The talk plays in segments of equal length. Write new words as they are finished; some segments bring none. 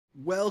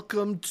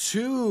Welcome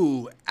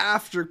to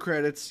After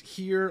Credits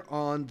here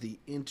on the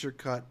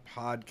Intercut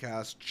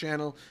Podcast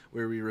channel,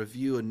 where we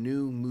review a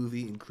new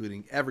movie,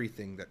 including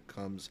everything that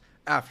comes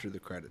after the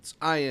credits.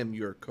 I am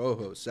your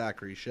co-host,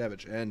 Zachary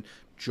Shevich, and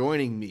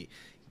joining me,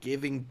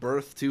 giving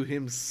birth to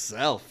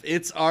himself,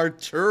 it's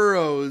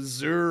Arturo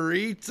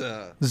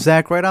Zurita.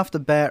 Zach, right off the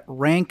bat,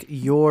 rank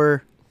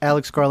your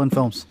Alex Garland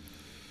films.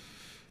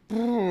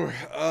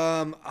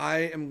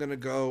 I am going to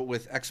go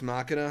with Ex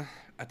Machina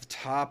at the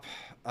top.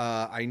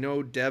 I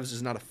know Devs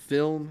is not a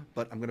film,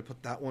 but I'm going to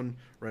put that one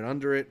right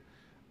under it.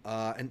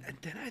 And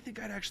then I think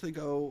I'd actually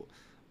go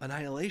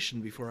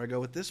Annihilation before I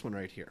go with this one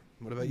right here.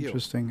 What about you?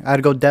 Interesting.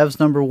 I'd go Devs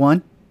number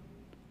one.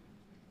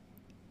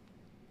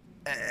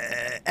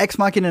 Ex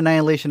Machina and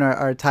Annihilation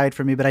are tied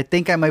for me, but I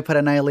think I might put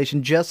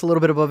Annihilation just a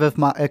little bit above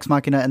Ex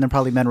Machina, and then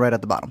probably Men right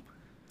at the bottom.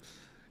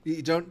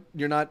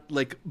 You're not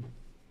like...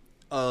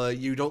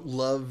 you don't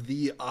love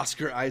the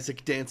Oscar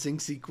Isaac dancing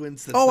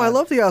sequence? I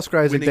love the Oscar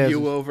Isaac winning dancing.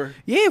 You over?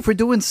 Yeah, if we're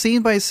doing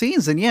scene by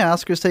scenes, then yeah,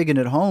 Oscar's taking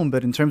it home.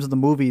 But in terms of the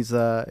movies,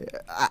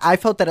 I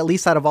felt that at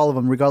least out of all of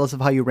them, regardless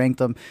of how you rank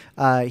them,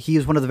 he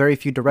is one of the very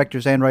few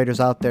directors and writers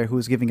out there who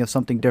is giving us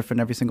something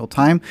different every single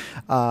time.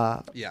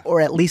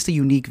 Or at least a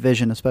unique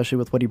vision, especially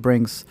with what he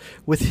brings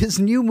with his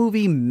new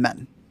movie,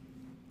 Men.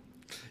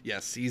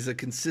 Yes, he's a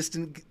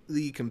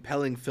consistently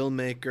compelling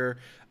filmmaker.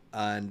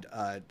 And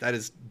that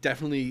is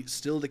definitely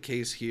still the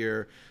case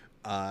here.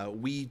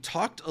 We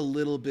talked a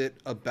little bit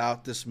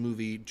about this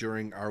movie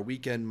during our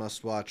weekend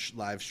must-watch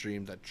live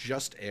stream that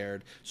just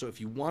aired. So if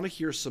you want to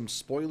hear some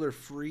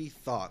spoiler-free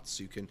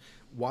thoughts, you can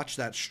watch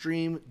that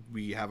stream.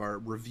 We have our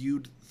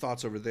reviewed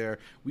thoughts over there.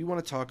 We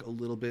want to talk a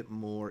little bit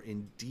more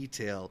in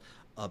detail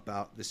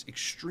about this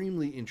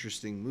extremely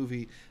interesting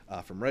movie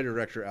from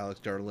writer-director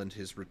Alex Garland,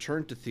 his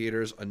return to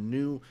theaters, a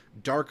new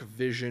dark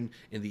vision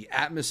in the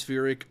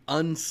atmospheric,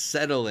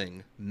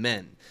 unsettling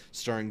Men,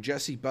 starring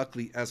Jessie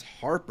Buckley as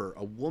Harper,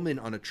 a woman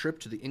on a trip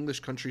to the English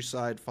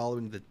countryside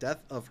following the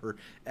death of her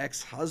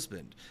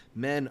ex-husband.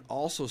 Men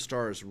also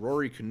stars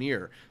Rory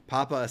Kinnear,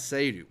 Papa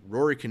Asadu,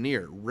 Rory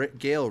Kinnear,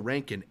 Gail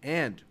Rankin,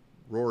 and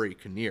Rory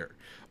Kinnear.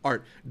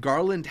 Art,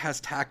 Garland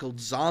has tackled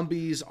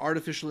zombies,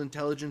 artificial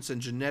intelligence, and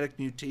genetic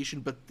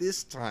mutation, but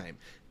this time,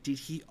 did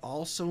he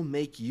also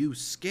make you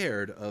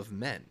scared of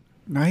men?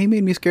 No, he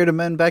made me scared of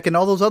men back in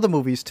all those other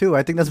movies, too.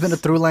 I think that's been a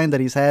through line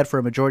that he's had for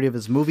a majority of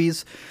his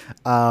movies.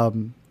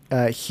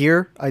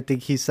 Here, I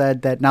think he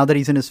said that now that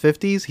he's in his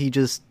 50s, he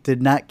just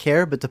did not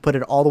care, but to put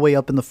it all the way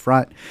up in the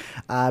front.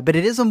 But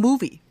it is a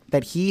movie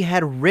that he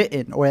had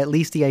written, or at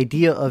least the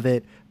idea of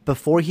it,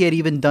 before he had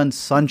even done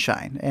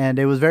Sunshine. And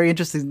it was very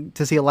interesting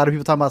to see a lot of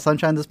people talking about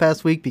Sunshine this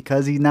past week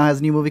because he now has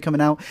a new movie coming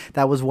out.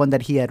 That was one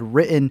that he had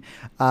written.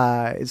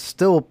 It's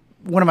still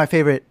one of my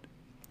favorite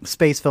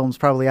space films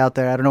probably out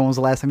there. I don't know when was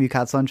the last time you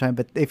caught Sunshine,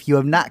 but if you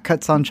have not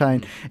cut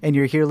Sunshine and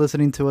you're here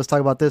listening to us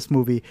talk about this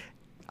movie,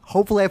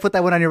 hopefully I put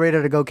that one on your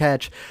radar to go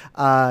catch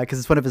because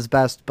it's one of his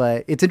best.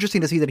 But it's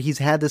interesting to see that he's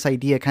had this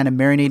idea kind of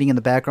marinating in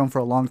the background for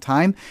a long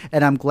time.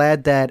 And I'm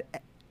glad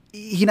that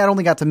he not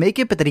only got to make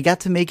it, but that he got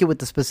to make it with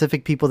the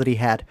specific people that he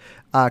had,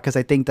 because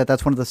I think that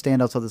that's one of the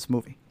standouts of this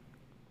movie.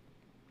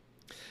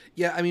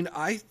 Yeah, I mean,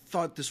 I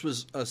thought this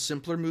was a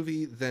simpler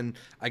movie than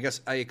I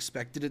guess I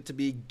expected it to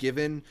be,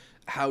 given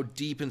how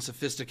deep and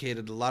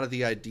sophisticated a lot of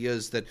the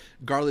ideas that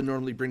Garland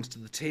normally brings to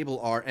the table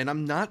are. And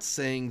I'm not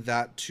saying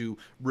that to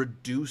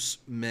reduce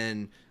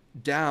Men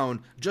down,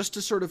 just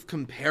to sort of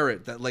compare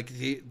it, that like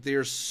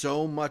there's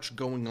so much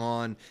going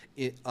on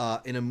in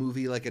a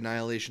movie like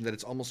Annihilation that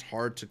it's almost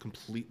hard to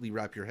completely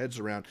wrap your heads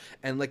around.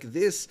 And like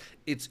this,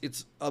 it's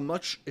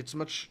much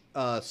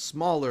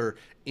smaller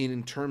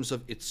in terms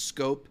of its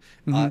scope.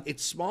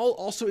 It's small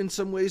also in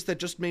some ways that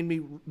just made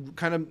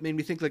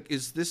me think, like,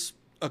 is this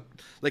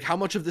like how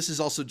much of this is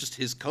also just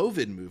his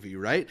COVID movie,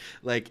 right?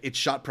 Like, it's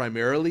shot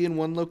primarily in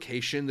one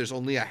location. There's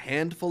only a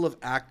handful of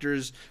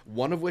actors,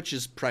 one of which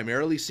is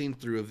primarily seen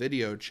through a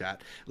video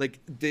chat. Like,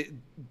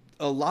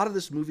 a lot of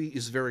this movie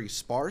is very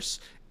sparse,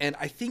 and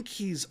I think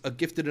he's a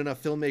gifted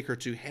enough filmmaker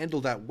to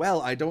handle that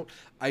well. I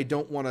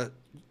don't want to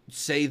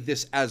say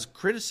this as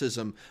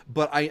criticism,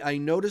 but I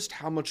noticed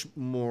how much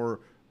more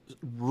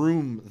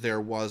room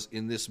there was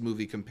in this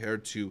movie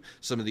compared to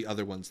some of the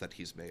other ones that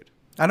he's made.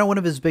 I know one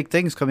of his big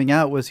things coming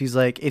out was he's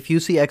like, if you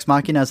see Ex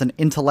Machina as an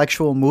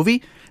intellectual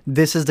movie,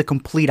 this is the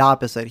complete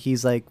opposite.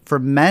 He's like, for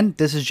Men,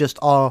 this is just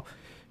all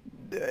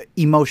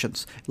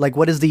emotions. Like,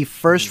 what is the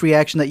first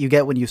reaction that you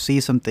get when you see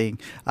something?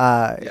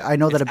 I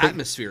know that it's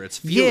atmosphere, it's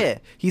feeling. Yeah,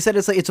 he said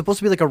it's supposed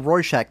to be like a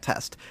Rorschach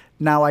test.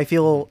 Now, I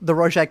feel the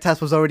Rorschach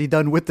test was already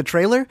done with the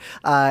trailer,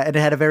 and it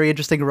had a very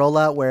interesting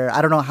rollout where I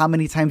don't know how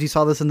many times you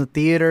saw this in the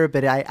theater,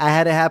 but I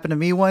had it happen to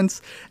me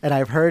once, and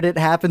I've heard it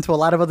happen to a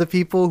lot of other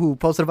people who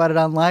posted about it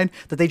online,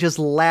 that they just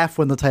laugh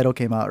when the title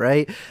came out,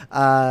 right?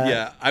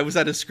 Yeah, I was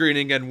at a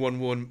screening, and one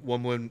woman,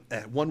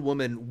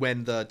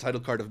 when the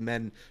title card of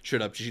Men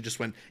showed up, she just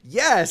went,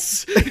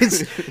 yes!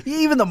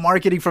 Even the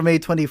marketing from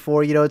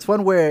A24, it's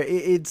one where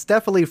it's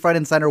definitely front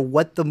and center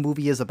what the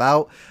movie is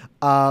about,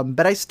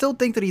 but I still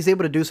think that he's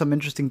able to do some some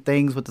interesting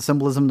things with the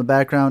symbolism in the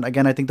background.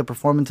 Again, I think the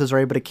performances are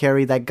able to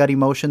carry that gut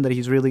emotion that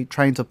he's really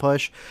trying to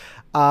push.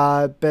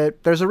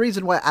 But there's a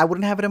reason why I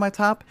wouldn't have it in my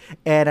top,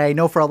 and I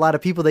know for a lot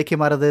of people they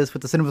came out of this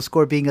with the cinema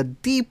score being a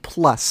D+.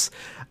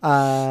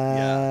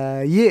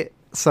 Yeah.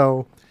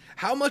 So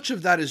how much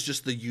of that is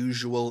just the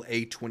usual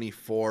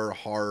A24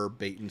 horror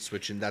bait and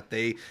switch in that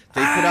they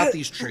put out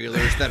these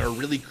trailers that are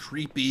really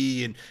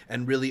creepy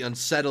and really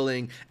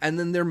unsettling, and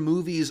then their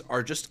movies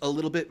are just a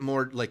little bit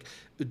more like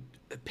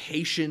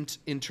patient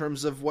in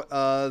terms of what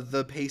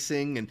the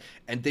pacing,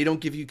 and they don't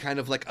give you kind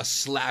of like a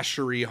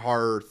slashery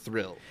horror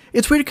thrill.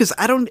 It's weird because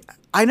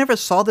I never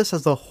saw this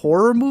as a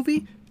horror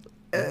movie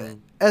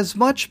as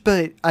much,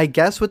 but I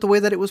guess with the way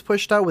that it was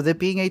pushed out, with it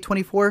being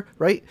A24,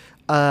 right?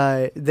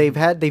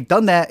 They've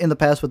done that in the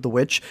past with The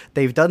Witch.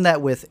 They've done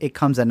that with It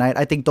Comes at Night.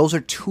 I think those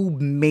are two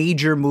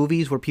major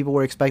movies where people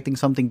were expecting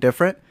something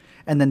different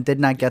and then did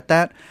not get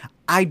that.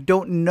 I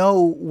don't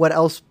know what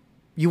else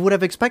you would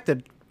have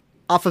expected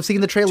off of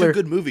seeing the trailer.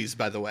 Two good movies,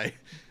 by the way.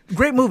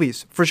 Great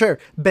movies, for sure.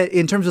 But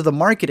in terms of the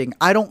marketing,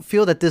 I don't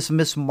feel that this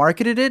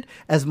mismarketed it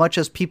as much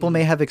as people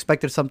may have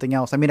expected something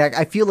else. I mean,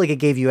 I feel like it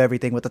gave you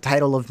everything with the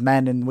title of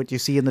Men, and what you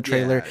see in the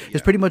trailer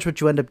is pretty much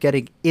what you end up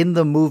getting in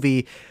the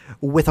movie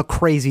with a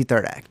crazy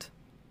third act.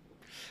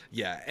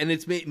 Yeah, and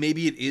it's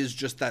maybe it is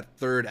just that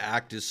third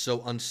act is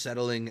so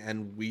unsettling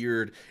and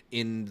weird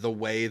in the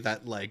way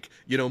that, like,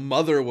 you know,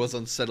 Mother was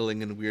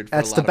unsettling and weird for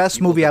That's a lot the of best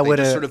people, movie I would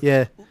have, sort of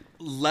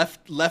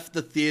left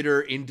the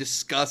theater in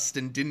disgust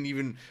and didn't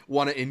even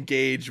want to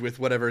engage with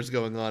whatever's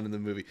going on in the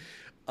movie.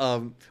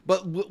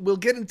 But we'll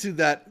get into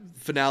that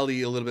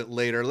finale a little bit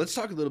later. Let's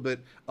talk a little bit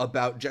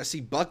about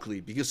Jessie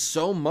Buckley, because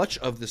so much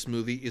of this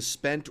movie is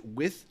spent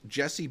with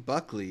Jessie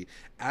Buckley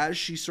as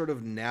she sort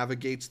of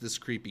navigates this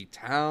creepy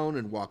town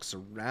and walks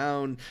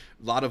around.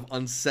 A lot of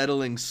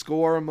unsettling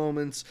score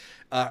moments.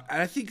 And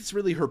I think it's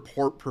really her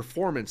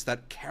performance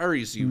that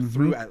carries you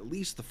through at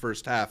least the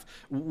first half.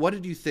 What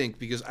did you think?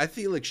 Because I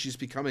feel like she's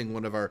becoming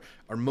one of our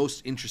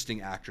most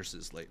interesting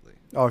actresses lately.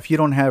 Oh, if you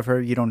don't have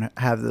her, you don't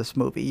have this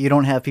movie. You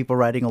don't have people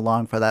riding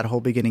along for that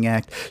whole beginning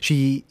act.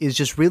 She is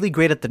just really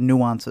great at the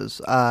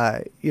nuances.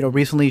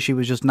 Recently she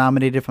was just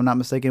nominated, if I'm not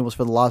mistaken, it was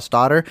for The Lost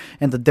Daughter,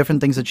 and the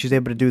different things that she's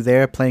able to do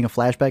there, playing a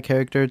flashback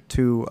character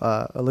to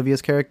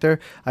Olivia's character,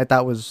 I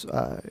thought was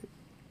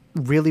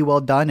really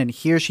well done. And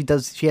here she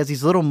has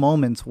these little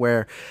moments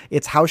where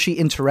it's how she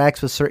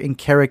interacts with certain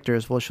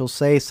characters. Well, she'll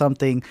say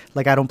something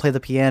like, I don't play the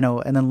piano,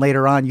 and then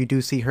later on you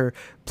do see her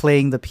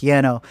playing the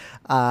piano,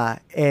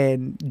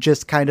 and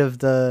just kind of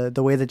the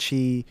way that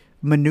she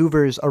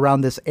maneuvers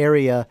around this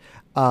area,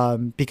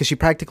 because she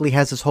practically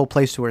has this whole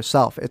place to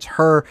herself. It's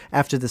her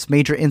after this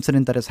major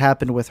incident that has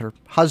happened with her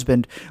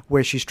husband,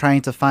 where she's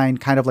trying to find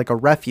kind of like a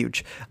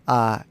refuge.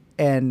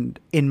 And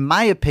in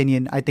my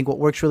opinion, I think what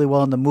works really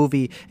well in the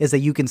movie is that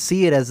you can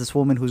see it as this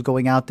woman who's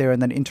going out there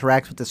and then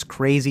interacts with this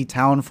crazy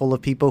town full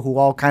of people who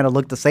all kind of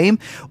look the same,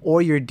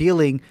 or you're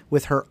dealing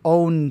with her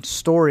own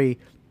story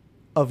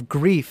of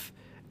grief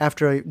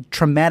after a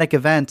traumatic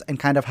event and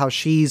kind of how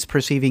she's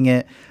perceiving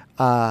it,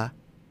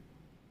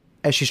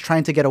 as she's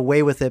trying to get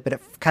away with it, but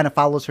it kind of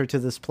follows her to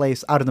this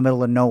place out in the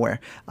middle of nowhere.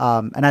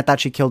 And I thought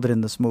she killed it in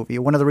this movie.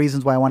 One of the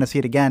reasons why I want to see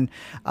it again,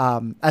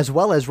 as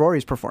well as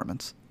Rory's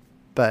performance.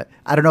 But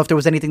I don't know if there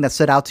was anything that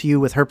stood out to you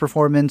with her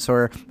performance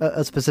or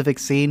a specific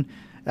scene,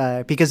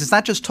 because it's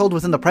not just told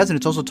within the present,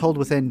 it's also told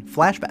within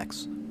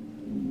flashbacks.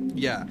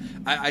 Yeah,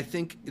 I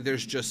think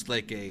there's just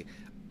like a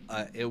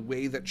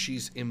way that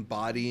she's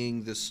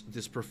embodying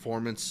this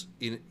performance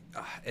in,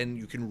 and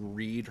you can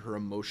read her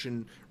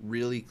emotion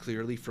really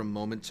clearly from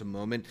moment to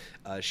moment.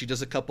 She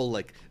does a couple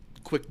like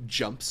quick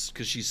jumps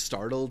because she's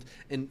startled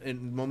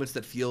in moments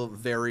that feel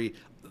very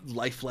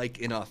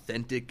lifelike and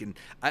authentic. And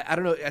I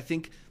don't know, I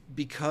think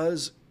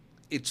because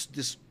it's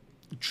this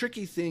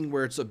tricky thing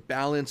where it's a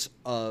balance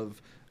of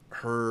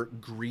her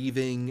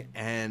grieving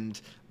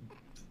and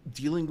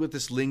dealing with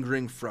this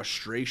lingering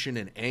frustration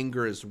and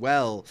anger as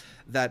well,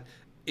 that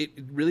it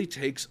really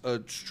takes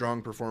a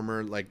strong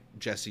performer like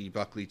Jessie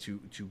Buckley to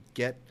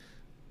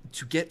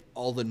get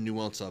all the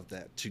nuance of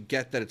that, to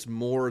get that it's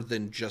more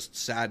than just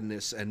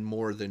sadness and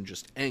more than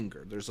just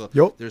anger. There's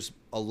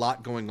a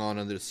lot going on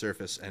under the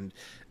surface, and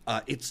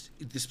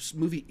this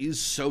movie is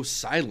so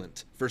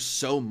silent for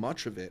so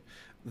much of it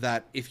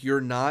that if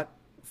you're not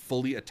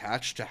fully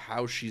attached to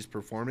how she's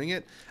performing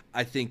it,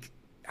 I think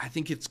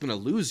it's going to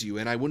lose you.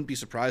 And I wouldn't be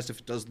surprised if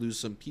it does lose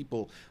some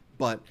people,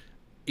 but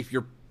if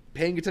you're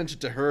paying attention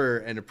to her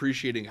and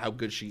appreciating how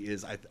good she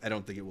is, I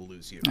don't think it will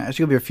lose you. She's going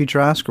to be a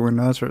future Oscar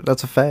winner.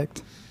 That's a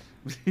fact.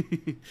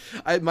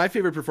 My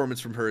favorite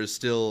performance from her is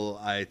still,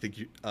 I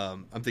think,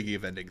 I'm thinking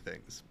of Ending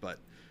Things, but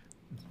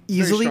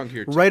easily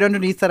right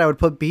underneath that I would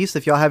put Beast.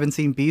 If y'all haven't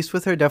seen Beast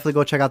with her, definitely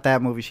go check out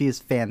that movie. She is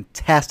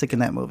fantastic in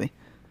that movie.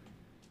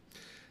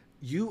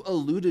 You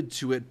alluded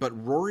to it,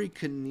 but Rory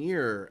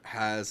Kinnear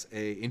has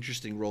a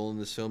interesting role in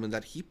this film in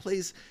that he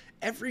plays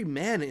every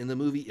man in the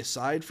movie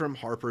aside from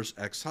Harper's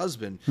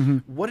ex-husband.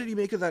 Mm-hmm. What did you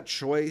make of that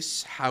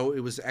choice, how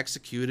it was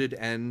executed,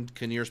 and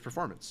Kinnear's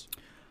performance?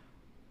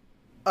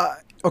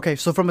 Okay,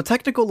 so from a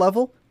technical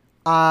level,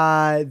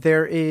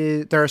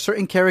 There are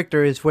certain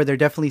characters where they're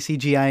definitely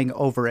CGIing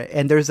over it,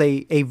 and there's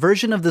a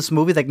version of this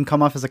movie that can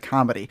come off as a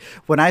comedy.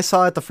 When I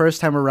saw it the first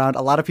time around,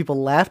 a lot of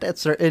people laughed at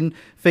certain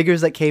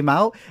figures that came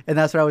out, and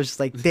that's where I was just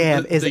like,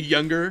 "Damn, is the it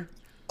younger?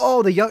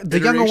 Oh, the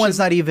younger one's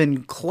not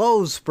even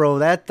close, bro.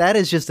 That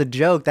is just a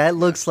joke. That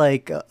looks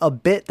like a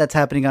bit that's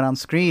happening on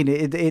screen.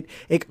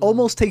 It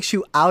almost takes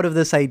you out of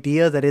this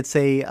idea that it's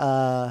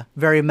a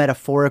very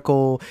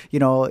metaphorical. You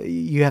know,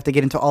 you have to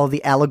get into all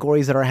the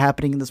allegories that are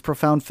happening in this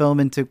profound film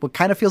into what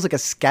kind of feels like a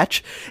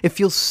sketch. It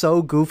feels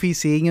so goofy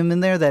seeing him in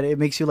there that it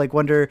makes you like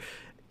wonder.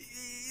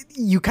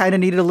 You kind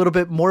of needed a little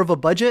bit more of a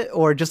budget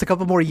or just a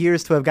couple more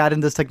years to have gotten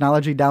this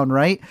technology down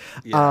right.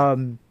 Yeah.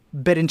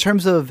 But in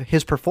terms of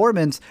his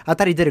performance, I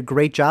thought he did a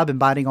great job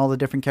embodying all the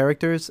different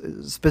characters,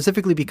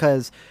 specifically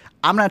because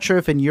I'm not sure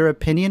if, in your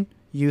opinion,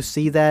 you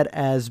see that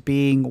as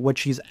being what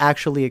she's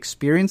actually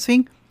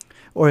experiencing,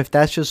 or if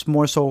that's just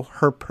more so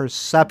her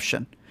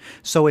perception.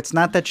 So it's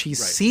not that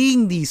she's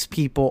seeing these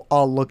people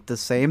all look the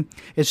same.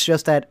 It's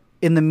just that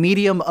in the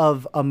medium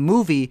of a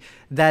movie,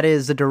 that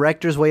is the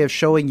director's way of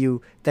showing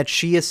you that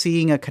she is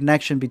seeing a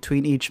connection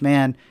between each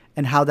man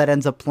and how that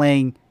ends up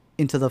playing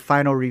into the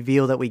final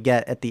reveal that we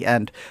get at the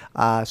end.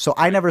 So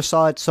I never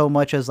saw it so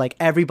much as like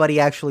everybody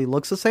actually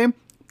looks the same.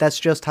 That's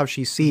just how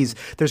she sees.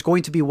 There's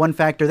going to be one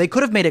factor. They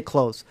could have made it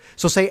close.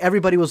 So say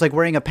everybody was like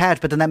wearing a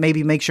patch, but then that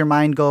maybe makes your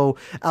mind go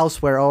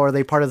elsewhere. Oh, are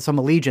they part of some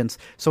allegiance?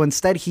 So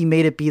instead he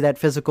made it be that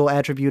physical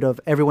attribute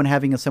of everyone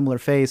having a similar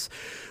face,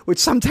 which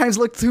sometimes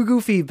looked too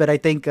goofy, but I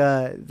think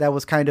that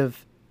was kind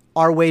of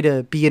our way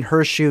to be in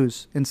her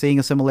shoes and seeing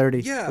a similarity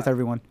with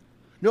everyone.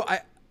 No,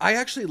 I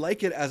actually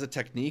like it as a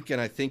technique, and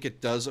I think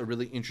it does a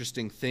really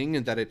interesting thing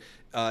in that it,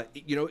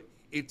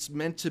 it's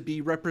meant to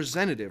be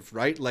representative,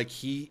 right? Like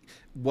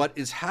what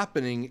is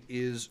happening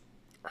is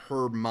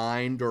her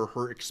mind or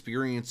her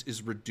experience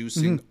is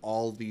reducing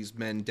all these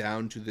men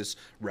down to this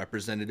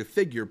representative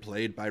figure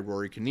played by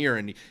Rory Kinnear.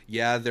 And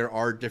yeah, there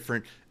are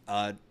different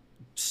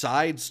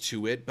sides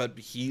to it, but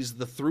he's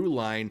the through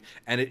line,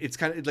 and it's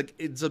kind of like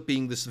ends up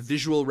being this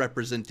visual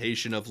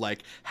representation of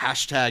like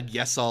hashtag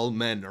yes all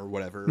men or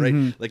whatever,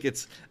 right? Like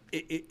it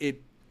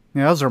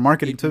yeah, those are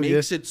marketing too.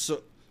 Makes it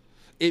so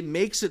it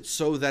makes it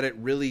so that it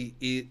really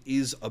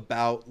is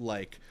about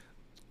like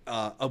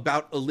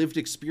about a lived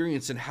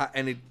experience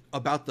and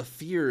about the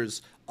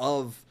fears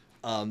of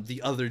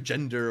the other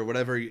gender or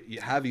whatever you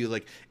have you.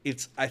 Like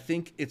I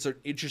think it's an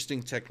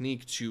interesting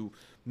technique to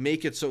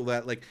make it so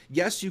that like,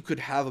 yes, you could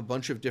have a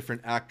bunch of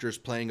different actors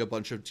playing a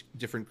bunch of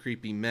different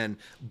creepy men,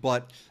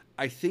 but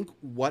I think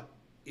what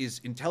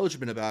is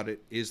intelligent about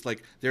it is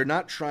like they're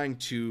not trying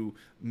to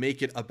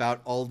make it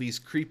about all these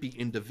creepy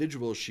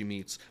individuals she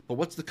meets, but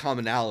what's the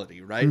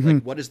commonality, right?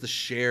 Like what is the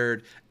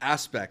shared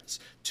aspects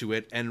to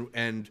it,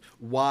 and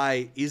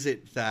why is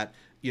it that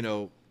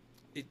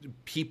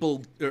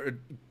people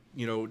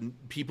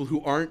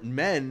who aren't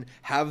men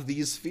have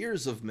these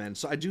fears of men.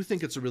 So I do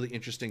think it's a really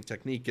interesting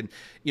technique. And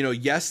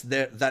yes,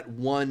 that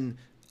one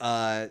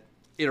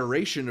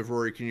iteration of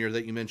Rory Kinnear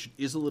that you mentioned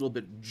is a little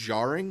bit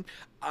jarring.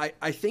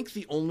 I think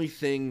the only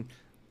thing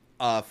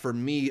for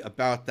me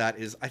about that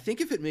is I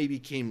think if it maybe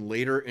came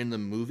later in the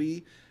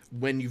movie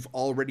when you've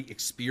already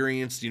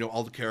experienced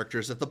all the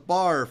characters at the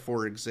bar,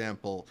 for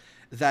example,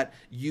 that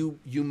you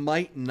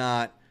might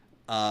not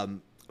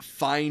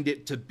find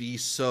it to be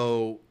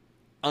so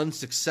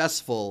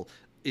unsuccessful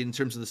in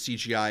terms of the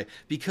CGI,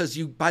 because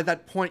by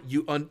that point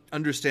you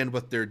understand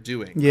what they're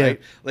doing, right?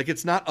 Like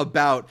it's not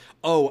about,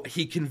 oh,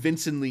 he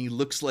convincingly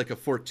looks like a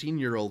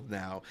 14-year-old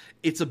now.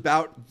 It's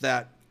about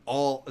that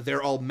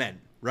they're all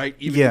men, right?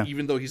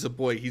 Even though he's a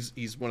boy,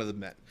 he's one of the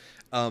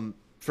men.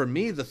 For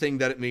me, the thing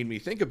that it made me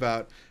think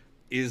about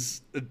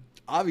is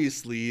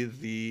obviously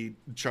the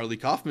Charlie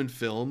Kaufman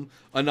film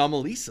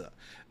Anomalisa,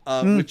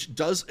 which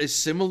does a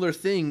similar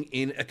thing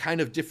in a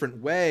kind of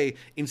different way.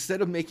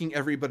 Instead of making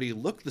everybody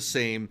look the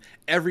same,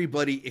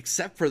 everybody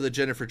except for the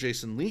Jennifer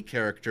Jason Leigh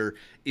character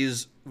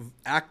is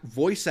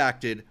voice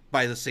acted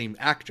by the same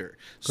actor.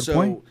 Good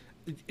point.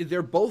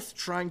 They're both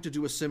trying to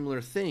do a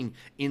similar thing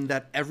in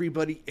that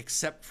everybody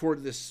except for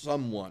this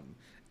someone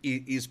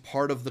is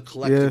part of the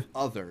collective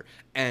other,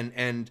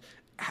 and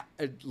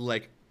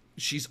like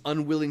she's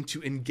unwilling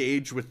to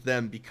engage with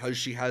them because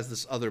she has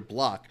this other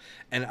block.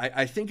 And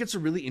I think it's a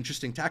really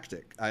interesting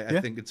tactic. I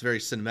think it's very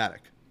cinematic.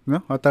 Yeah,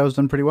 I thought it was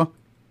done pretty well.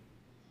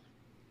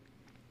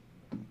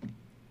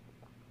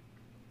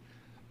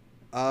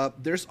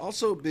 There's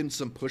also been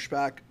some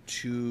pushback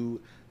to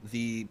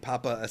the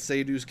Papa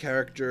Asedu's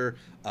character,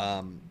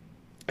 and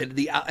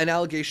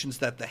allegations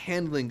that the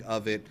handling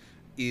of it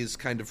is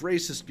kind of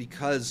racist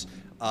because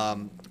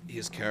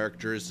his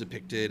character is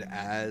depicted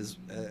as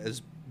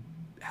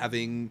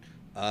having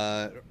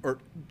or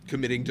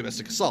committing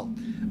domestic assault,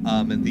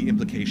 and the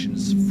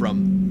implications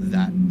from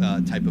that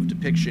type of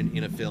depiction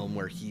in a film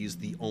where he's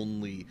the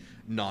only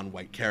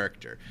non-white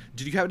character.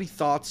 Did you have any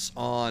thoughts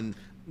on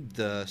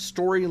the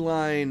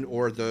storyline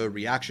or the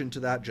reaction to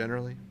that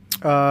generally?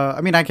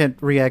 I mean, I can't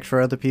react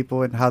for other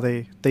people and how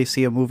they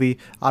see a movie.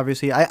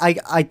 Obviously,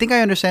 I think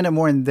I understand it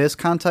more in this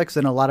context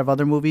than a lot of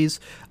other movies,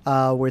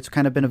 where it's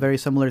kind of been a very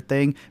similar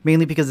thing.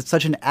 Mainly because it's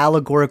such an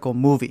allegorical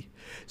movie.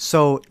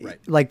 So, Right.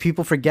 like,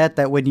 people forget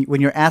that when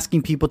you're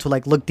asking people to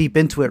like look deep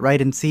into it,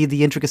 right, and see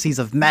the intricacies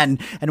of men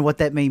and what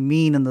that may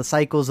mean and the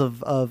cycles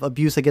of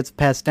abuse that gets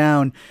passed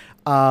down.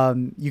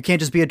 You can't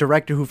just be a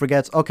director who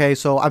forgets, okay,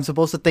 so I'm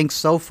supposed to think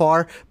so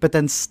far, but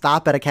then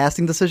stop at a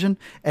casting decision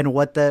and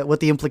what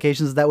the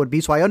implications of that would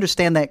be. So I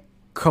understand that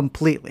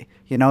completely.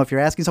 You know, if you're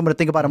asking someone to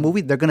think about a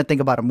movie, they're going to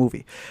think about a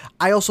movie.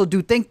 I also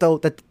do think, though,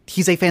 that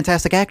he's a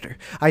fantastic actor.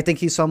 I think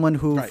he's someone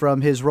who, Right. from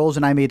his roles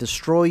in I May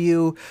Destroy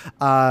You,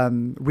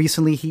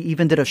 recently he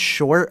even did a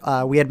short.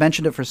 We had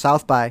mentioned it for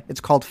South by. It's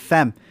called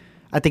Femme.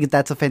 I think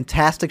that's a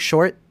fantastic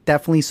short.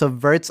 Definitely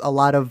subverts a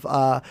lot of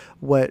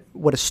what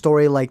a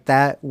story like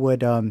that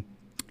would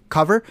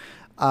cover.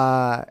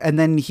 And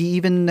then he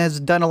even has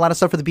done a lot of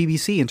stuff for the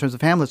BBC in terms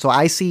of Hamlet. So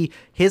I see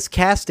his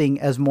casting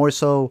as more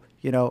so,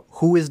 you know,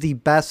 who is the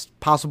best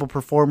possible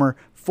performer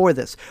for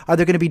this? Are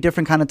there going to be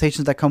different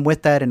connotations that come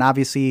with that? And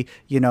obviously,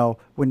 you know,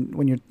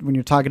 when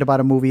you're talking about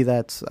a movie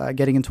that's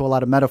getting into a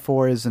lot of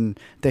metaphors and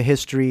the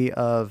history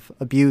of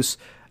abuse,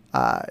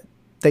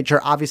 that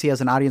you're obviously as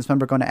an audience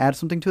member going to add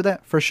something to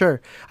that for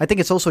sure. I think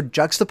it's also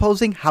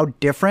juxtaposing how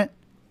different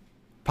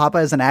Papa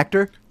as an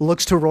actor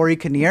looks to Rory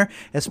Kinnear,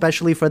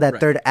 especially for that Right.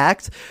 third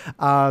act.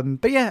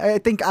 But yeah, I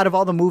think out of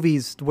all the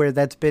movies where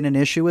that's been an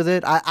issue with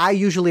it, I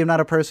usually am not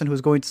a person who's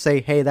going to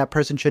say, hey, that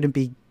person shouldn't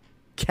be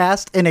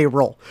cast in a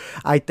role.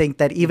 I think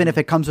that even if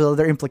it comes with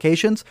other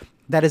implications,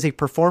 that is a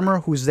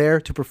performer who's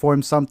there to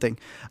perform something.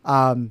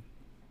 But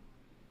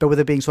with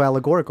it being so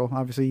allegorical,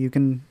 obviously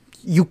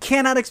you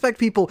cannot expect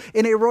people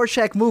in a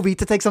Rorschach movie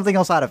to take something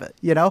else out of it,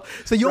 you know?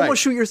 So you Right.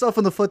 almost shoot yourself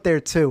in the foot there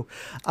too.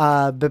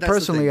 But the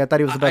personally, thing. I thought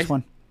he was the best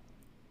one.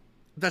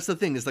 That's the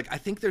thing, is like I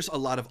think there's a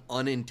lot of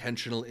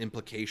unintentional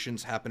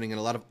implications happening and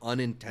a lot of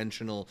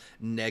unintentional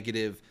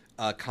negative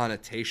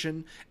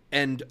connotation.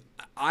 And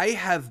I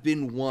have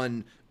been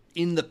one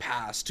in the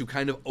past to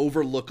kind of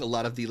overlook a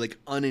lot of the like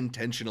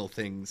unintentional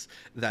things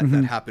that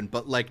happen.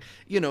 But like,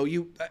 you know,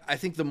 I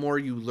think the more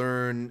you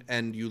learn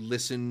and you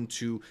listen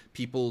to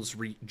people's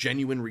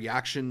genuine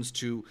reactions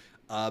to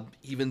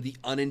even the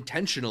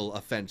unintentional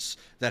offense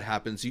that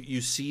happens,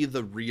 you see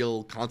the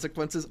real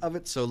consequences of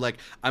it. So like,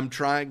 I'm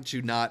trying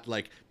to not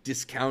like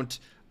discount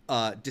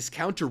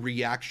a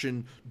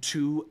reaction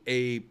to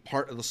a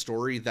part of the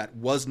story that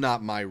was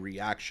not my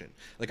reaction.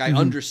 Like, I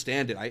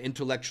understand it. I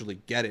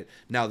intellectually get it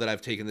now that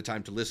I've taken the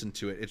time to listen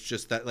to it. It's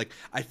just that, like,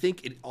 I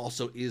think it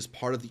also is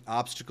part of the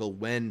obstacle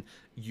when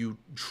you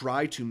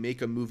try to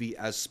make a movie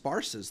as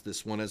sparse as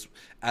this one,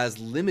 as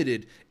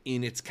limited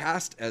in its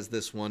cast as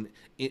this one,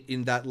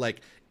 in that,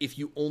 like, if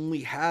you only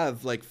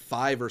have like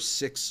 5 or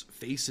 6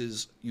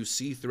 faces you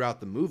see throughout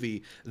the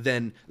movie,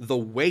 then the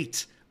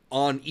weight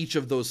on each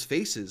of those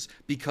faces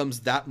becomes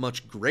that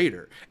much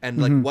greater,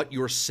 and like what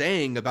you're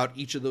saying about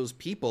each of those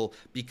people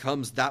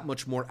becomes that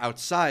much more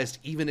outsized,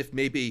 even if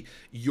maybe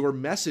your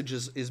message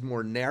is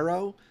more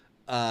narrow.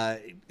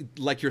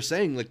 Like you're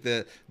saying, like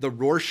the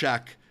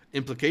Rorschach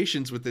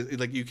implications with the,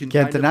 like, you can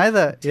Can't deny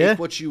that. take Yeah.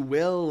 what you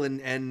will,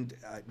 and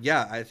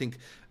yeah, I think,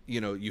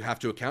 you know, you have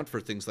to account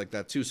for things like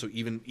that too. So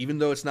even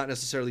though it's not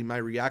necessarily my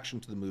reaction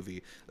to the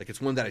movie, like,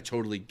 it's one that I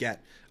totally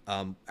get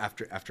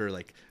after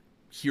like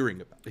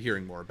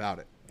hearing more about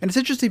it. And it's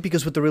interesting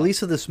because with the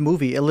release of this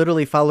movie, it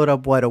literally followed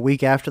up, a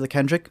week after the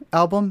Kendrick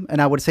album.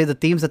 And I would say the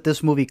themes that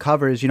this movie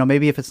covers, you know,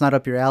 maybe if it's not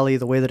up your alley,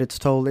 the way that it's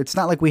told, it's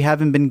not like we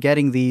haven't been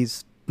getting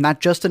these,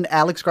 not just in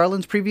Alex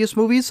Garland's previous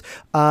movies,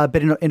 but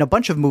in a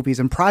bunch of movies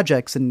and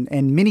projects and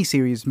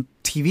miniseries,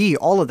 TV,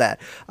 all of that.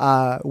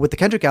 With the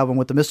Kendrick album,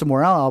 with the Mr.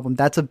 Morale album,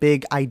 that's a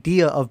big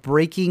idea of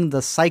breaking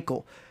the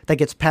cycle that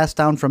gets passed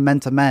down from men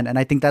to men. And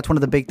I think that's one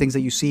of the big things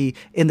that you see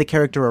in the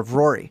character of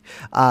Rory.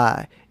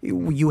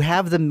 You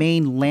have the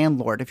main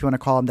landlord, if you want to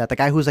call him that, the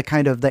guy who's a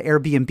kind of the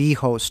Airbnb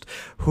host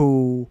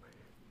who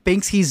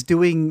thinks he's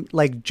doing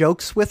like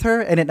jokes with her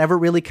and it never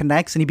really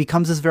connects, and he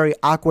becomes this very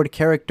awkward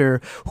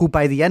character who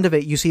by the end of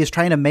it you see is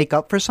trying to make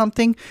up for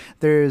something.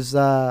 There's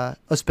a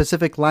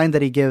specific line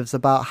that he gives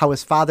about how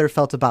his father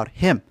felt about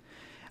him.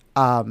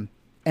 And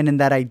in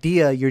that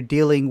idea, you're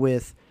dealing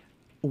with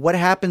what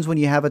happens when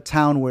you have a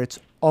town where it's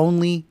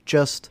only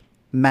just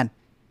men.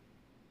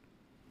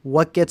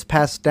 What gets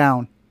passed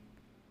down?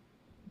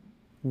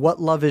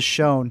 What love is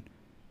shown?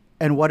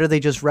 And what are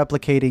they just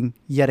replicating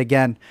yet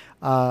again?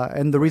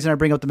 And the reason I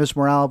bring up the Miss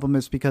Morale album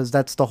is because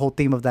that's the whole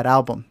theme of that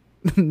album.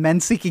 Men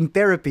seeking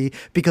therapy,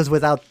 because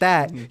without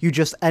that, you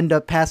just end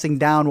up passing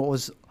down what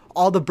was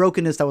all the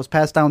brokenness that was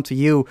passed down to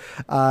you,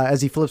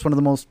 as he flips one of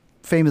the most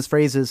famous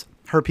phrases,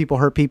 hurt people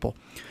hurt people.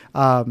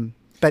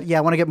 But yeah,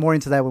 I want to get more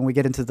into that when we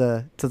get into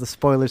the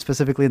spoilers,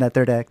 specifically in that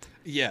third act.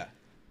 Yeah.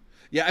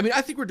 I mean,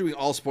 I think we're doing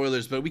all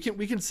spoilers, but we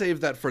can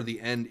save that for the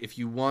end if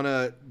you want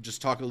to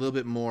just talk a little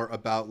bit more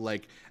about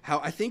like how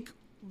I think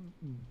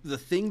the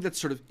thing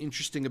that's sort of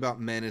interesting about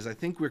Men is I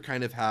think we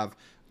kind of have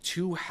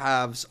two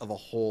halves of a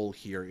whole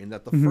here, in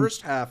that the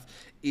first half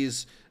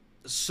is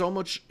so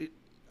much.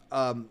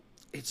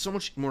 It's so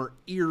much more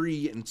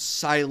eerie and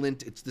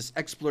silent. It's this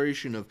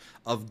exploration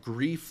of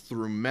grief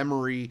through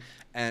memory,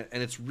 and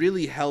it's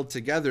really held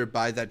together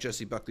by that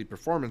Jessie Buckley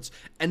performance.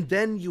 And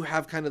then you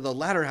have kind of the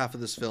latter half of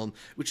this film,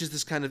 which is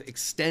this kind of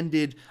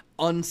extended,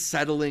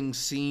 unsettling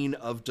scene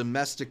of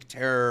domestic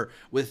terror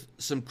with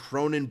some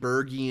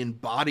Cronenbergian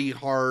body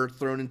horror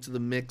thrown into the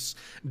mix.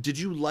 Did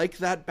you like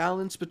that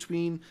balance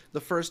between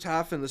the first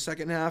half and the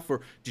second half, or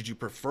did you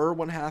prefer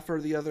one half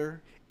or the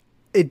other?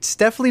 It's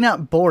definitely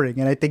not boring,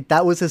 and I think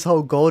that was his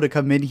whole goal, to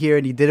come in here,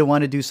 and he didn't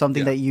want to do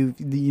something that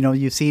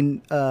you've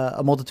seen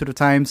a multitude of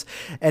times,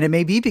 and it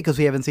may be because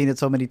we haven't seen it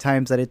so many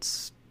times that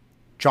it's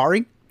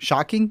jarring,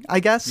 shocking,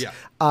 I guess. Yeah.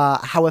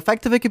 How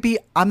effective it could be,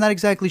 I'm not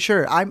exactly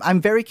sure. I'm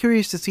very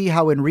curious to see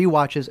how in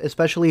rewatches,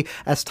 especially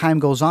as time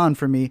goes on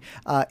for me,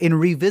 in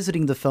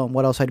revisiting the film,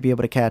 what else I'd be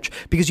able to catch,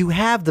 because you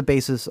have the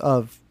basis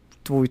of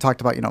what we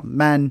talked about,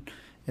 men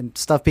and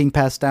stuff being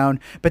passed down,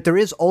 but there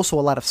is also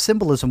a lot of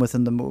symbolism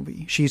within the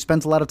movie. She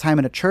spends a lot of time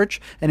in a church,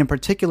 and in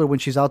particular when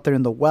she's out there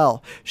in the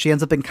well, she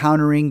ends up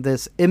encountering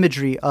this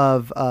imagery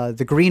of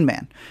the Green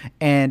Man,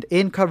 and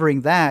in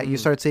covering that, you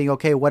start seeing,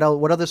 okay, what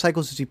other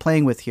cycles is he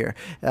playing with here?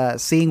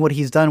 Seeing what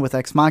he's done with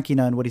Ex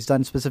Machina and what he's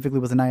done specifically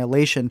with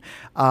Annihilation,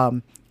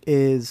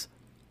 is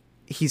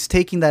he's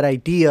taking that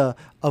idea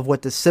of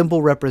what the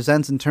symbol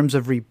represents in terms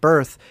of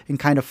rebirth and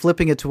kind of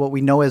flipping it to what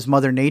we know as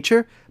Mother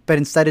Nature, but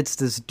instead it's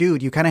this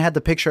dude. You kind of had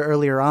the picture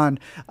earlier on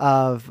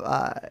of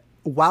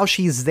while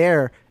she's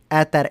there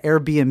at that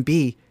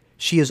Airbnb,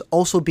 she is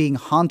also being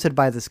haunted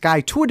by this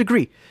guy to a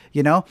degree.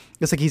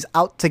 It's like he's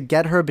out to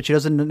get her, but she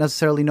doesn't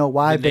necessarily know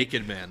why.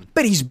 Naked man.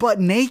 But he's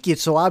butt naked,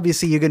 so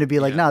obviously you're going to be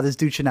like, nah, this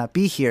dude should not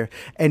be here.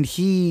 And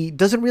he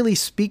doesn't really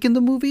speak in the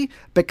movie,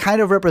 but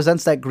kind of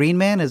represents that Green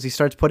Man as he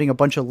starts putting a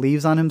bunch of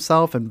leaves on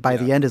himself, and by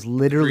the end is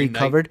literally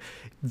covered.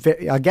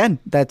 Again,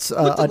 that's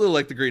looked a little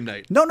like the Green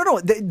Knight. No.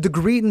 The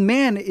Green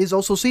Man is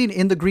also seen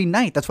in the Green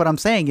Knight. That's what I'm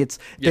saying.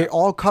 They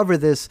all cover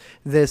this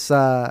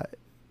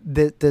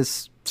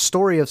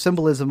story of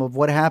symbolism of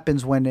what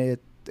happens when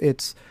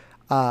it's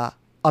a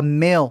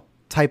male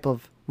type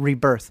of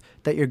rebirth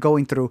that you're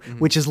going through,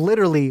 which is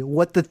literally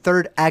what the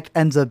third act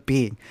ends up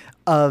being,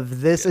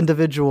 of this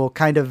individual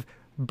kind of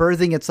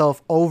birthing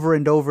itself over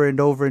and over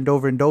and over and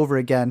over and over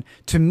again,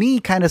 to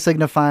me kind of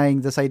signifying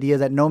this idea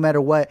that no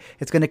matter what,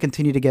 it's going to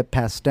continue to get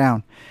passed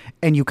down.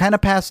 And you kind of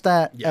pass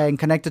that and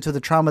connect it to the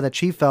trauma that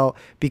she felt,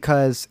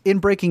 because in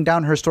breaking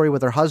down her story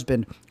with her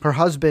husband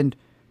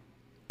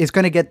is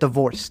going to get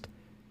divorced.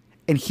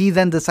 And he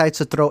then decides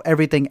to throw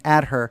everything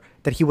at her,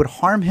 that he would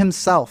harm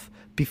himself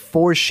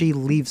before she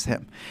leaves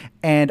him.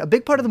 And a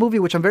big part of the movie,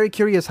 which I'm very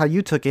curious how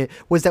you took it,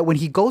 was that when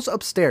he goes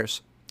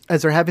upstairs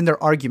as they're having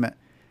their argument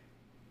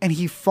and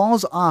he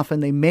falls off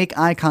and they make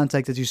eye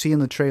contact, as you see in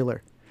the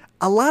trailer,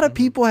 a lot of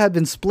people have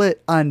been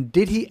split on,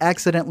 did he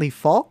accidentally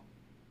fall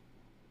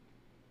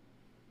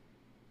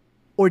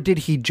or did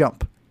he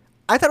jump?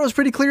 I thought it was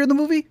pretty clear in the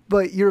movie,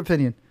 but your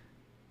opinion?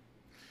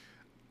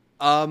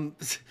 I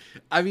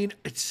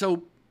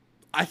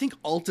think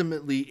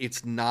ultimately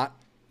it's not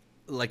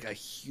like a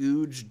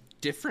huge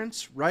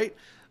difference, right?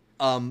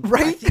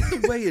 Right? I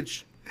think the way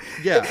it's...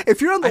 Yeah.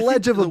 If you're on the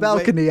ledge of a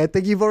balcony, I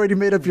think you've already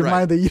made up your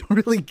mind that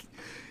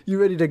you're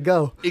ready to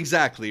go.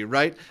 Exactly,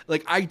 right?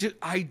 Like, I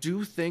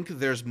do think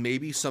there's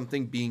maybe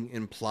something being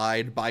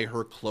implied by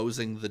her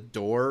closing the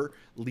door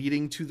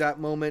leading to that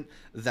moment,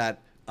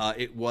 that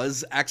it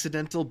was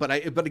accidental,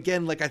 but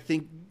again, like, I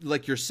think,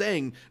 like you're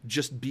saying,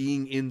 just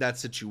being in that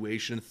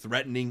situation,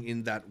 threatening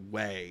in that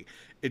way,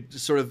 it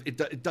sort of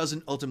it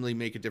doesn't ultimately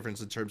make a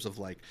difference in terms of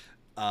like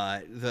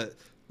the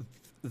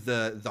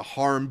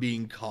harm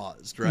being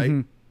caused, right?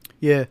 Mm-hmm.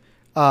 Yeah.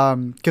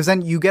 Because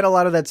then you get a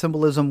lot of that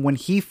symbolism when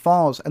he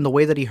falls, and the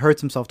way that he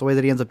hurts himself, the way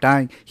that he ends up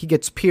dying, he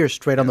gets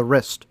pierced right on the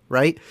wrist,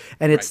 right?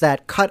 And it's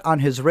that cut on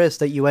his wrist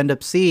that you end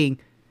up seeing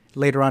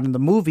later on in the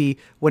movie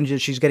when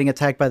she's getting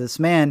attacked by this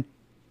man,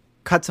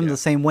 cuts him the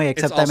same way,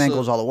 except that man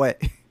goes all the way.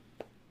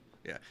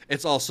 Yeah.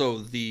 It's also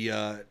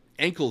the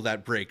ankle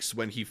that breaks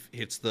when he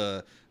hits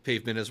the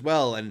pavement as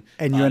well, and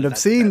you end up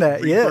seeing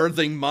that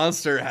rebirthing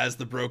monster has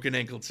the broken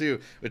ankle too,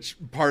 which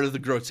part of the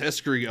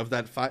grotesquerie of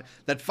that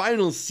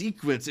final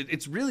sequence.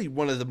 It's really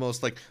one of the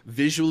most like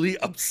visually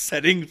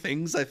upsetting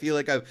things I feel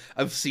like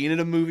I've seen in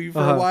a movie for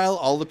a while.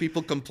 All the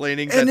people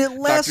complaining that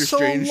Doctor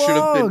Strange should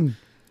have been.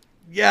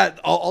 Yeah,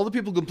 all the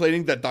people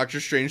complaining that Doctor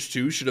Strange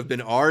 2 should have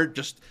been R,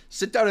 just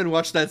sit down and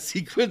watch that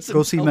sequence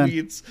and tell me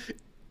it's.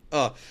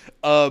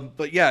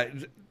 But yeah.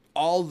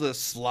 All the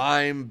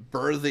slime,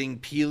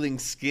 birthing, peeling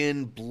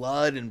skin,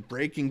 blood, and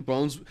breaking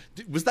bones.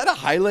 Was that a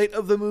highlight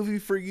of the movie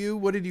for you?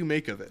 What did you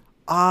make of it?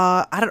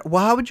 I don't.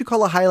 Well, how would you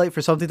call a highlight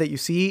for something that you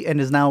see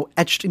and is now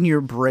etched in your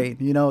brain?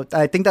 You know,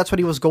 I think that's what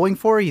he was going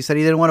for. He said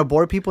he didn't want to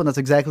bore people, and that's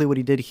exactly what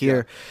he did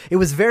here. Yeah. It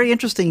was very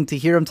interesting to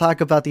hear him talk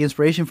about the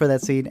inspiration for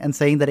that scene and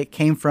saying that it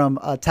came from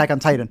Attack on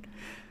Titan.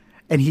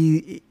 And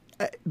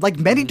like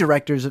many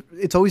directors,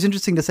 it's always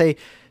interesting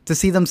to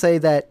see them say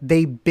that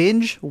they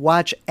binge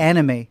watch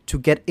anime to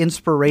get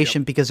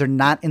inspiration because they're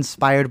not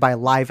inspired by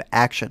live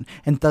action,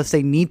 and thus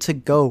they need to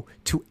go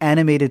to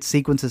animated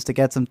sequences to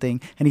get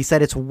something. And he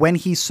said it's when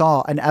he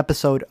saw an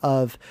episode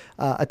of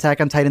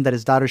Attack on Titan that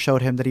his daughter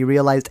showed him that he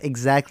realized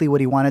exactly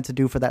what he wanted to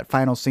do for that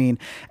final scene.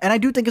 And I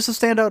do think it's a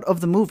standout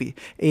of the movie.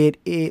 It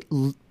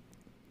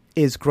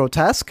is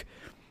grotesque,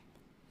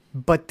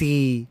 but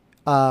the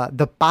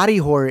body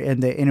horror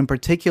and in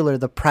particular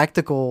the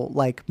practical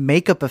like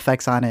makeup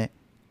effects on it,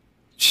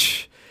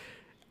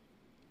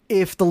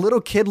 if the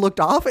little kid looked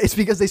off, it's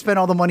because they spent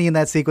all the money in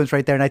that sequence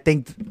right there, and I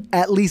think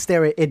at least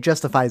there it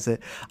justifies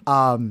it.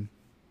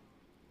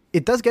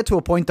 It does get to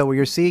a point though where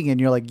you're seeing it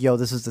and you're like, yo,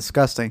 this is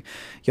disgusting,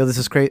 yo, this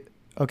is crazy.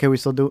 Okay, we're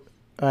still doing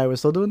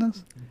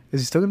this.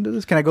 Is he still gonna do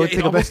this? Can I go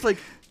take a bit? Like,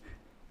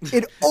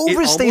 it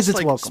overstays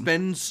its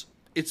welcome.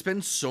 It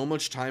spends so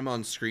much time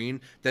on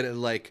screen that it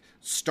like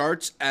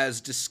starts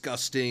as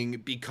disgusting,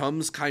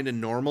 becomes kind of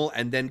normal,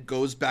 and then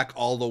goes back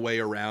all the way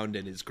around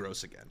and is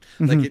gross again.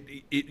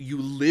 Like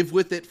you live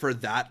with it for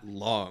that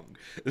long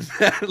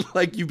that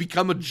like you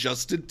become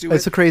adjusted to it.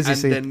 It's a crazy and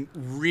scene. Then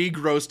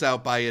re-grossed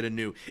out by it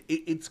anew.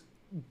 It's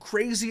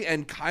crazy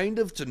and kind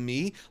of, to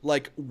me,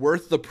 like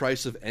worth the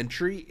price of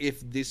entry if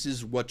this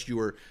is what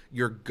you're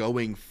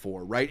going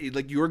for, right?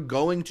 Like you're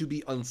going to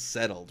be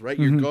unsettled, right?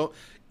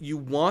 You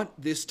want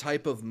this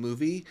type of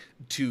movie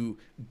to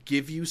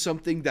give you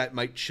something that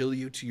might chill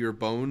you to your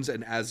bones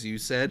and, as you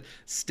said,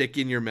 stick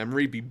in your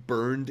memory, be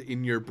burned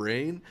in your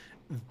brain.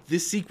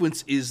 This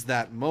sequence is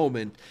that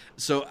moment.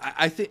 So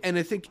I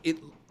think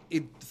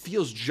it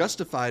feels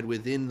justified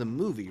within the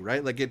movie,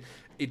 right? Like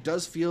it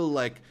does feel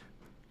like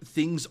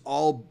things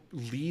all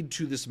lead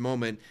to this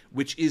moment,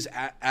 which is,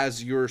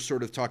 as you're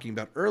sort of talking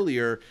about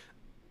earlier,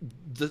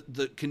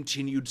 the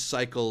continued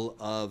cycle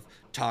of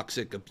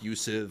toxic,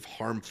 abusive,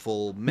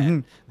 harmful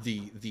men.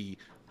 The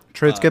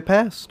traits get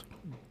passed.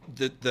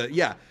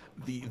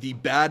 The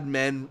bad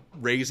men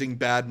raising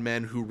bad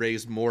men who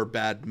raise more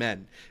bad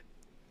men.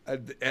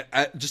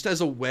 Just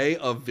as a way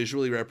of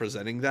visually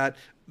representing that,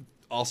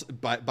 also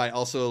by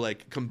also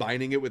like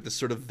combining it with this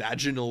sort of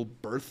vaginal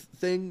birth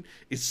thing,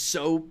 is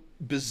so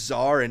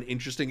bizarre and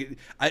interesting.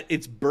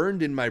 It's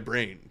burned in my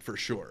brain for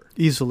sure.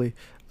 Easily.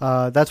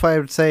 That's why I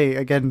would say,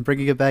 again,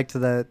 bringing it back to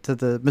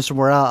the Mr.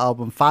 Morale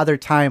album, Father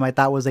Time, I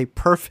thought was a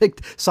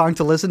perfect song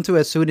to listen to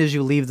as soon as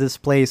you leave this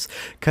place,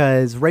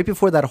 because right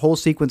before that whole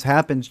sequence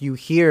happens, you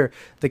hear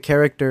the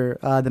character,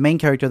 the main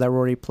character that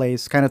Rory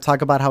plays, kind of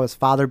talk about how his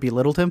father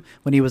belittled him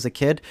when he was a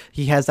kid.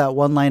 He has that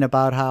one line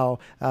about how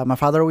my